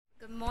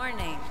Good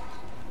morning.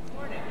 Good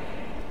morning.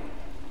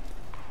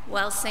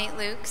 Well, St.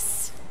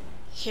 Luke's,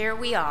 here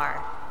we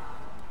are.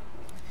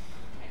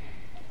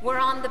 We're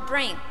on the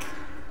brink,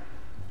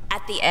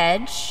 at the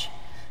edge,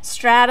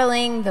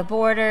 straddling the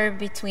border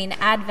between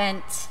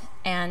Advent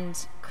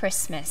and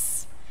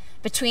Christmas,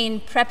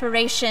 between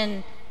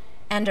preparation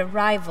and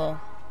arrival.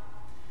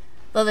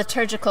 The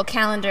liturgical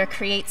calendar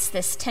creates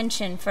this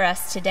tension for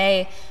us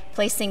today,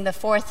 placing the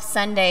fourth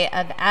Sunday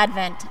of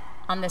Advent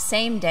on the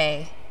same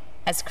day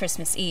as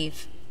Christmas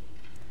Eve.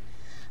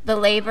 The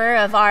labor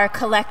of our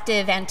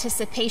collective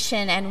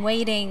anticipation and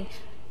waiting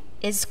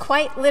is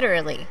quite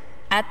literally,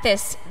 at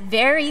this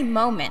very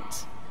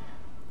moment,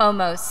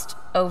 almost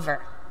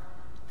over.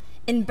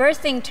 In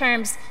birthing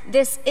terms,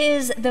 this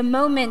is the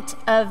moment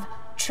of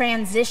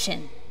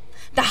transition,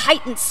 the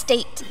heightened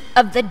state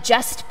of the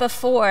just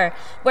before,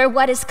 where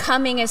what is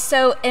coming is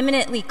so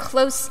imminently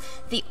close,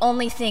 the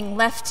only thing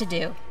left to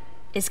do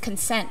is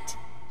consent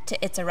to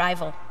its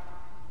arrival.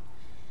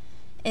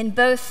 In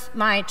both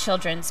my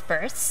children's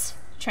births,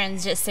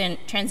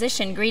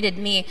 transition greeted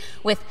me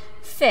with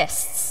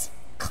fists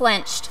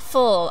clenched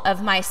full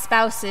of my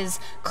spouse's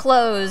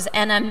clothes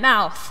and a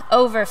mouth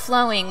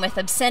overflowing with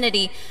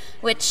obscenity,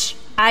 which,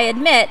 I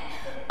admit,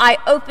 I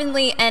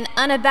openly and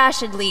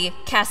unabashedly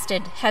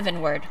casted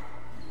heavenward.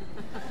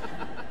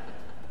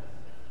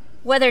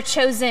 Whether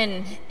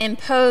chosen,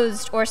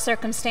 imposed, or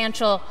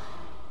circumstantial,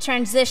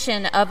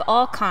 transition of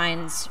all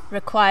kinds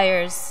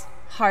requires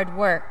hard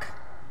work.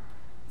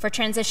 For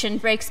transition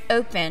breaks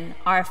open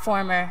our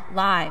former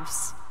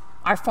lives,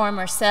 our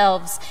former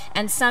selves,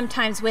 and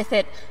sometimes with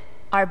it,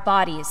 our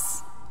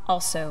bodies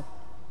also.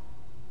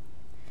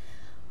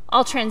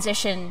 All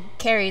transition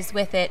carries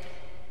with it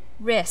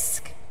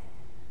risk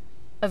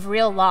of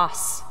real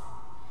loss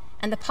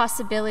and the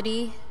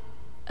possibility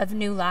of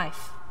new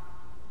life,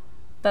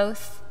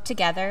 both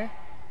together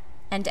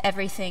and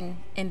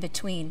everything in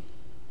between.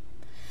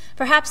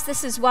 Perhaps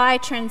this is why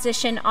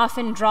transition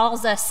often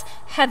draws us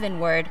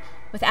heavenward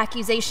with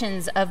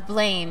accusations of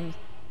blame,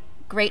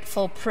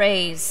 grateful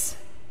praise,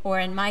 or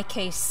in my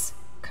case,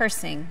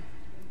 cursing.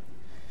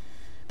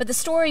 But the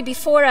story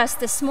before us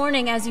this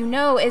morning, as you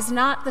know, is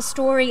not the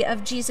story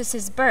of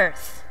Jesus'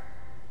 birth.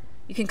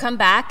 You can come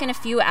back in a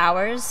few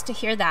hours to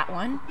hear that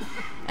one,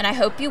 and I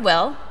hope you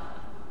will.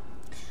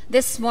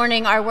 This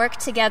morning, our work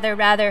together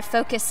rather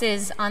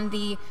focuses on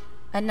the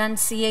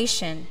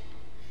Annunciation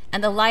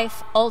and the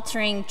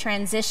life-altering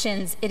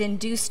transitions it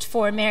induced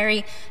for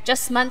Mary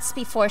just months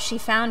before she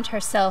found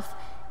herself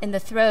in the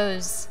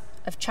throes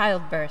of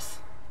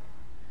childbirth.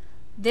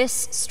 This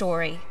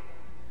story,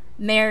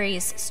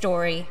 Mary's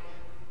story,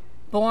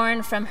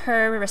 born from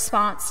her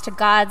response to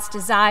God's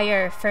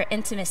desire for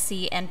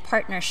intimacy and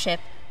partnership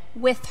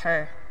with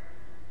her,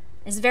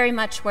 is very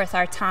much worth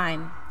our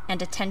time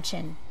and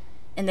attention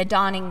in the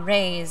dawning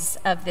rays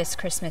of this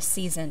Christmas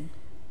season.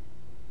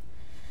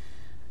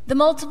 The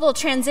multiple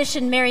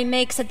transition Mary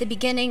makes at the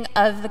beginning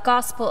of the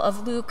Gospel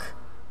of Luke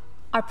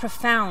are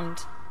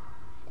profound.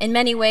 In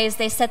many ways,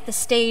 they set the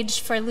stage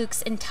for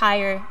Luke's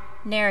entire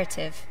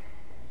narrative.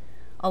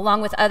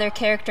 Along with other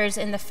characters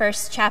in the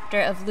first chapter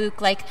of Luke,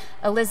 like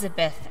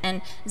Elizabeth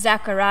and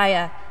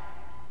Zechariah,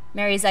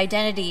 Mary's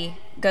identity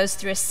goes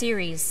through a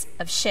series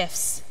of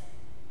shifts.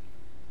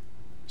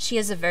 She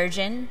is a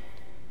virgin,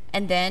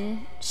 and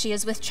then she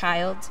is with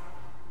child.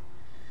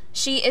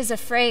 She is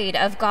afraid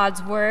of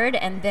God's word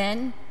and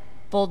then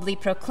boldly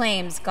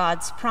proclaims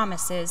God's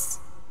promises.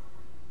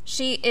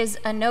 She is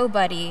a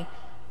nobody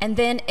and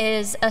then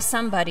is a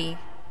somebody,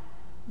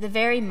 the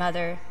very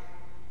mother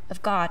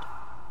of God.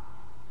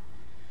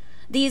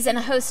 These and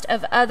a host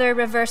of other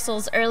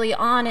reversals early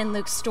on in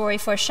Luke's story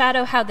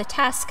foreshadow how the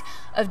task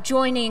of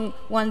joining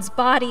one's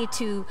body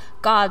to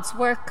God's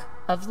work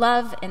of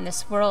love in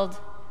this world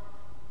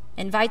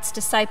invites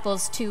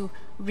disciples to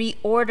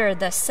reorder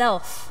the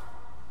self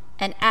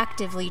and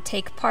actively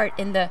take part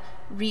in the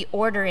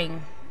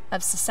reordering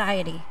of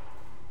society.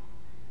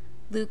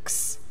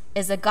 Luke's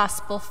is a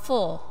gospel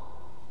full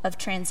of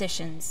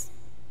transitions.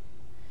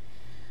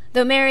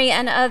 Through Mary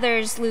and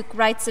others Luke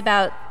writes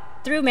about,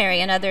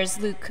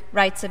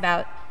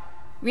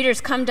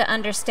 readers come to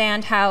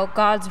understand how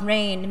God's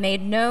reign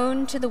made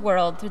known to the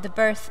world through the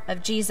birth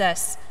of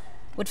Jesus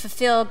would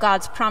fulfill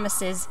God's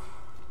promises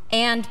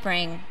and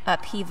bring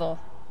upheaval,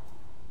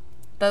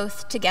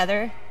 both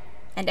together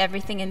and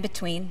everything in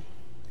between.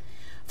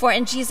 For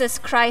in Jesus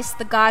Christ,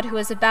 the God who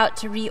is about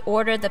to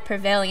reorder the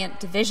prevalent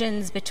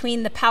divisions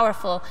between the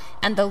powerful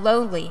and the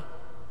lowly,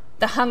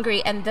 the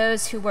hungry and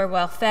those who were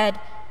well-fed,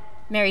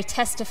 Mary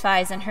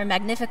testifies in her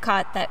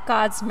Magnificat that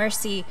God's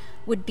mercy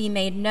would be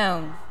made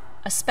known,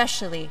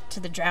 especially to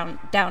the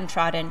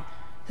downtrodden,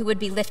 who would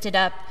be lifted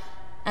up,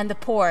 and the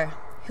poor,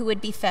 who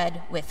would be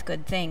fed with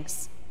good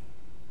things.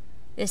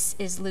 This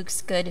is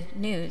Luke's good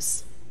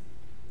news.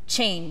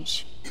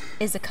 Change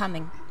is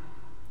a-coming.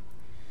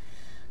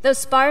 Though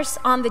sparse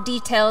on the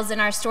details in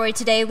our story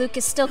today, Luke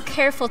is still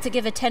careful to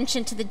give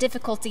attention to the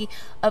difficulty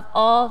of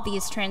all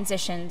these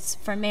transitions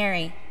for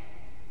Mary.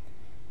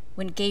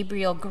 When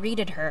Gabriel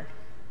greeted her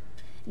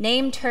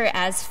named her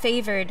as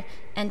favored,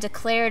 and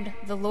declared,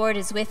 "The Lord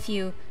is with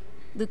you,"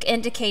 Luke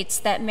indicates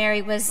that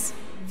Mary was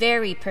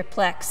very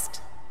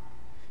perplexed.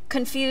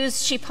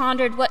 Confused, she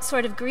pondered what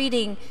sort of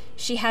greeting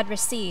she had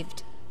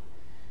received.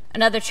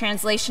 Another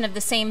translation of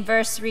the same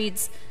verse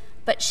reads,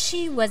 "But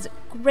she was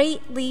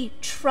greatly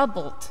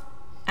troubled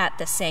at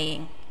the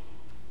saying,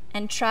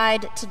 and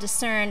tried to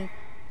discern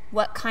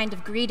what kind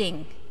of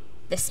greeting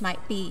this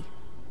might be."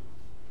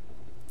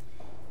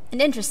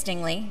 And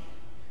interestingly,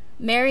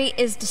 Mary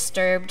is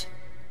disturbed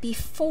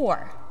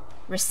before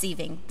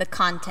receiving the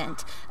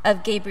content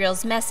of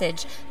Gabriel's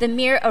message. The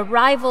mere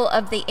arrival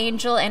of the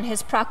angel and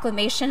his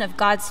proclamation of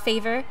God's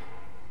favor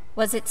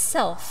was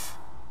itself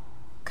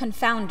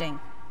confounding.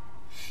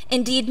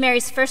 Indeed,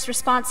 Mary's first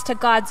response to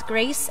God's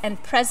grace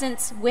and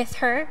presence with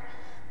her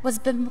was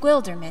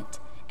bewilderment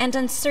and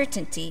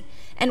uncertainty,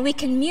 and we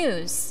can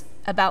muse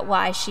about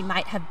why she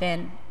might have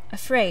been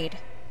afraid.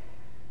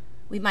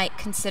 We might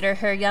consider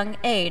her young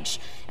age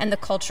and the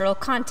cultural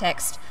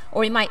context,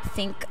 or we might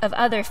think of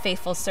other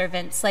faithful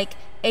servants like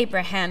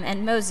Abraham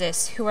and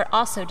Moses, who were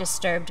also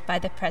disturbed by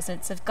the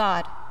presence of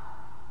God.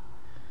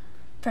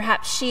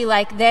 Perhaps she,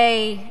 like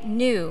they,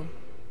 knew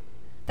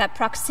that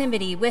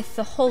proximity with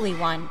the Holy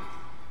One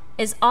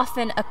is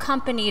often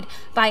accompanied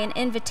by an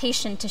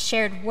invitation to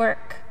shared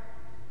work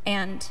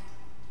and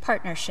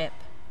partnership.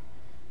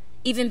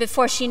 Even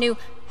before she knew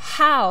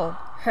how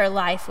her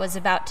life was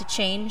about to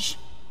change,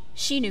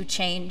 she knew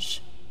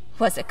change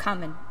was a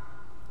coming.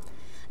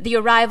 The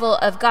arrival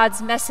of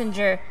God's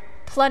messenger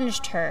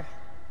plunged her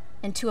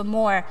into a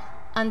more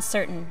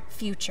uncertain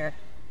future.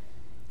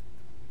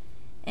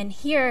 And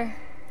here,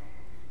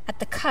 at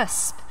the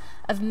cusp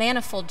of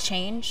manifold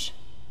change,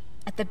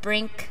 at the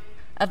brink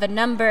of a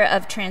number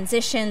of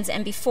transitions,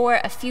 and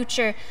before a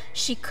future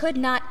she could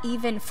not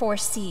even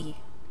foresee,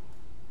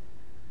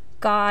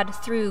 God,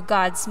 through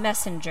God's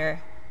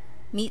messenger,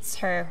 meets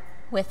her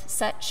with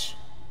such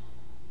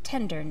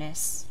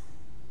tenderness.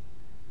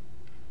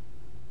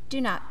 "Do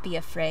not be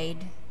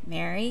afraid,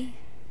 Mary,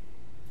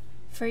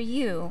 for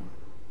you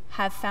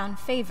have found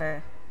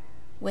favor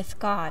with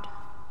God."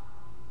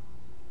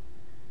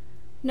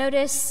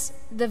 Notice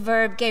the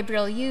verb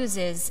Gabriel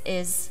uses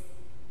is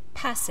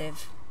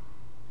passive.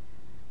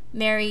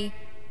 Mary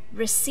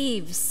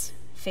receives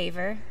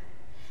favor.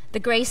 The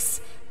grace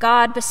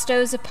God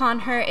bestows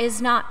upon her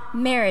is not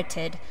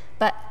merited,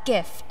 but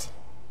gift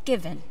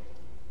given.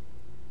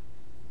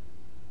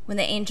 When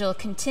the angel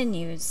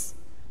continues,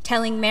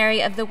 telling Mary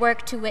of the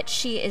work to which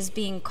she is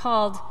being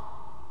called,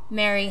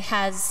 Mary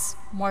has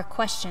more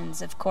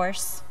questions, of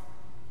course.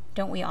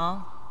 Don't we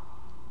all?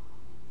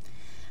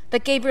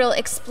 But Gabriel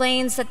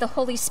explains that the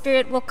Holy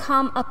Spirit will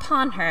come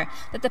upon her,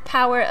 that the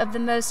power of the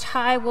Most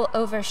High will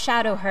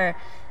overshadow her,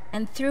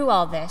 and through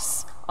all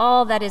this,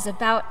 all that is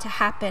about to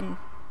happen,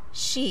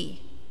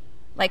 she,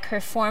 like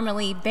her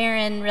formerly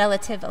barren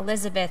relative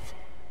Elizabeth,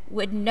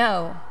 would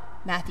know,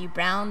 Matthew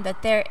Brown,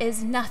 that there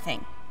is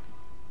nothing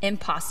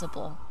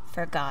impossible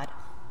for God.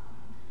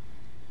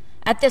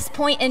 At this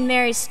point in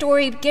Mary's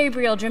story,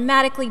 Gabriel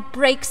dramatically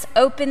breaks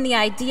open the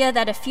idea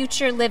that a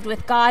future lived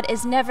with God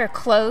is never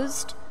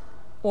closed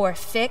or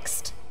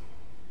fixed.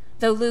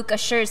 Though Luke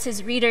assures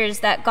his readers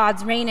that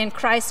God's reign in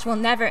Christ will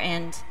never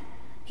end,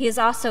 he is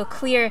also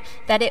clear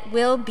that it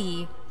will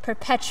be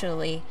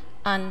perpetually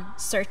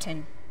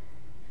uncertain.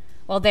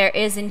 While there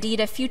is indeed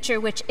a future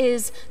which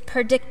is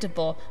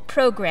predictable,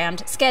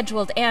 programmed,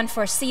 scheduled, and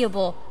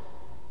foreseeable,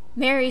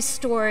 Mary's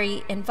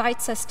story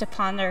invites us to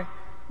ponder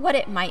what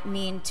it might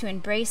mean to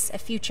embrace a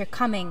future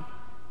coming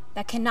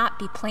that cannot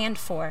be planned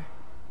for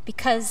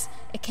because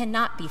it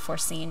cannot be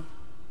foreseen.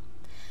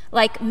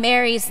 Like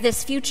Mary's,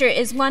 this future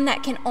is one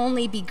that can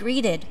only be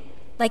greeted,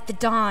 like the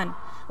dawn,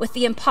 with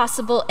the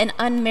impossible and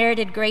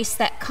unmerited grace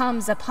that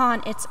comes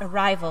upon its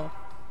arrival.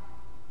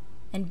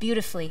 And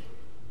beautifully,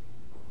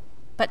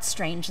 but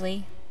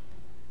strangely,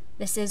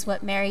 this is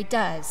what Mary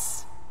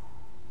does,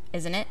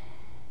 isn't it?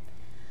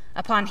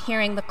 Upon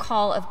hearing the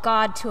call of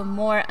God to a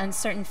more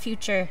uncertain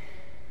future,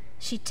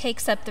 she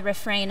takes up the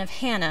refrain of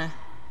Hannah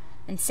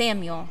and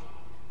Samuel,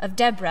 of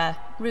Deborah,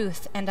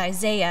 Ruth, and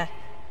Isaiah.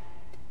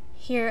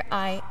 "Here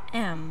I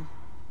am,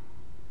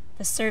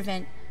 the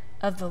servant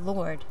of the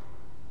Lord.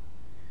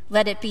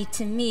 Let it be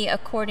to me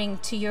according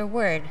to your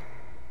word,"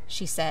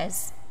 she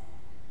says.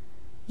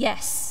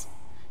 Yes,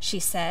 she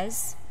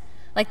says,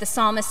 like the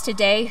psalmist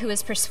today who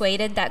is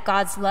persuaded that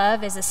God's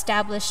love is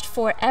established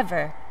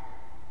forever.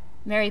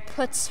 Mary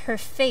puts her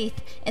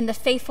faith in the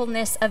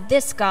faithfulness of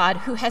this God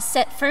who has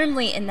set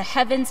firmly in the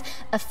heavens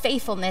a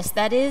faithfulness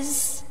that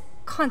is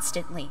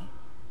constantly,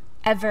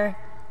 ever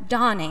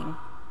dawning.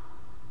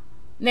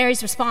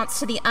 Mary's response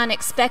to the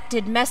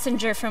unexpected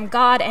messenger from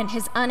God and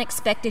his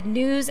unexpected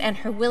news, and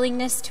her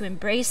willingness to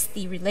embrace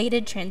the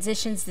related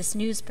transitions this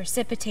news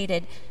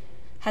precipitated,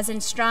 has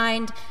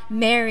enshrined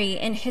Mary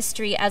in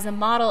history as a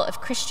model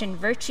of Christian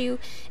virtue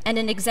and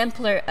an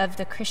exemplar of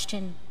the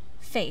Christian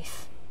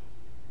faith.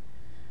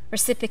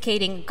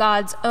 Reciprocating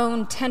God's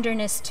own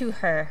tenderness to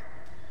her,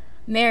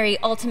 Mary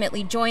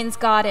ultimately joins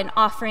God in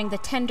offering the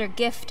tender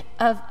gift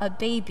of a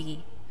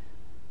baby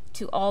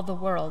to all the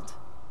world.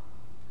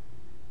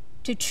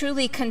 To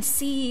truly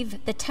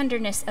conceive the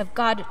tenderness of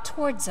God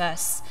towards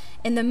us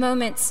in the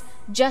moments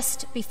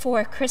just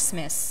before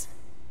Christmas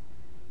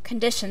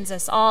conditions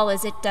us all,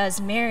 as it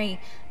does Mary,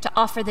 to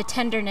offer the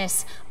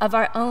tenderness of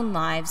our own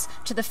lives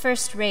to the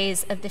first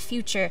rays of the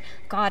future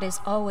God is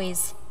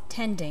always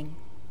tending.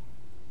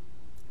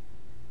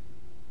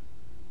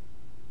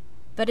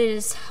 But it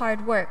is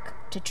hard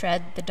work to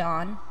tread the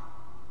dawn.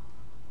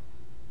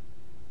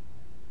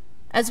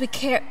 As we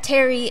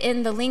tarry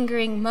in the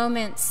lingering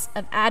moments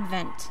of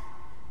Advent,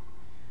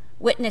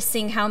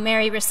 witnessing how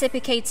Mary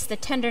reciprocates the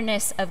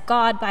tenderness of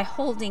God by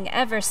holding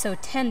ever so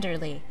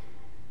tenderly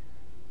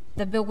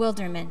the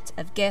bewilderment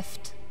of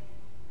gift,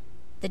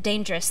 the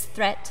dangerous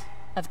threat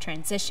of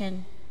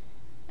transition,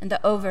 and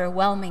the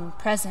overwhelming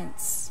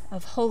presence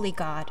of holy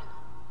God.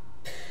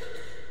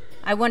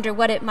 I wonder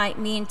what it might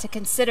mean to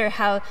consider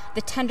how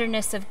the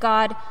tenderness of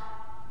God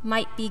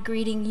might be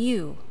greeting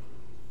you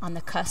on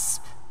the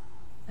cusp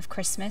of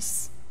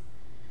Christmas.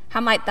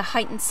 How might the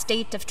heightened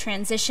state of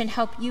transition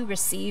help you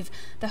receive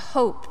the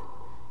hope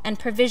and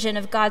provision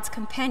of God's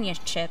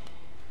companionship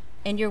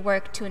in your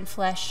work to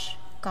enflesh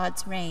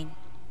God's reign?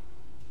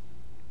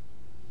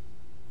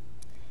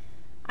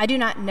 I do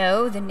not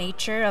know the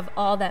nature of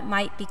all that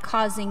might be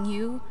causing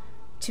you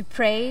to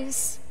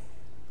praise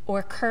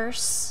or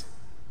curse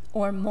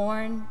or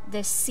mourn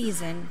this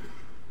season.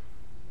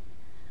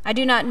 I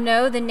do not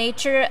know the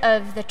nature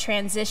of the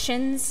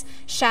transitions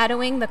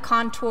shadowing the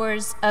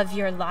contours of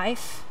your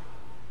life,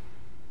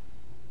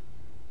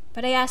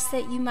 but I ask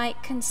that you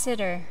might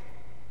consider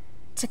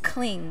to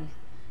cling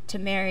to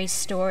Mary's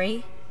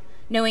story,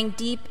 knowing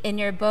deep in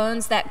your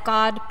bones that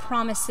God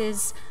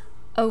promises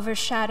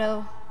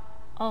overshadow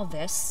all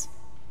this.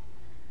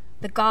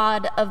 The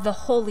God of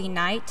the holy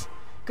night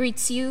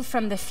greets you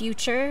from the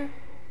future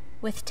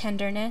with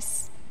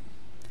tenderness,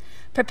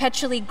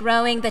 perpetually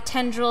growing the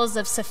tendrils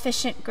of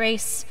sufficient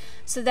grace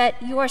so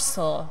that your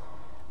soul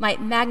might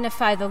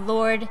magnify the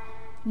Lord,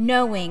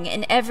 knowing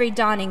in every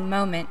dawning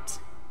moment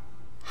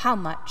how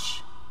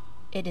much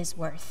it is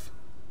worth.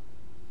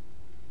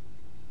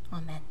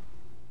 Amen.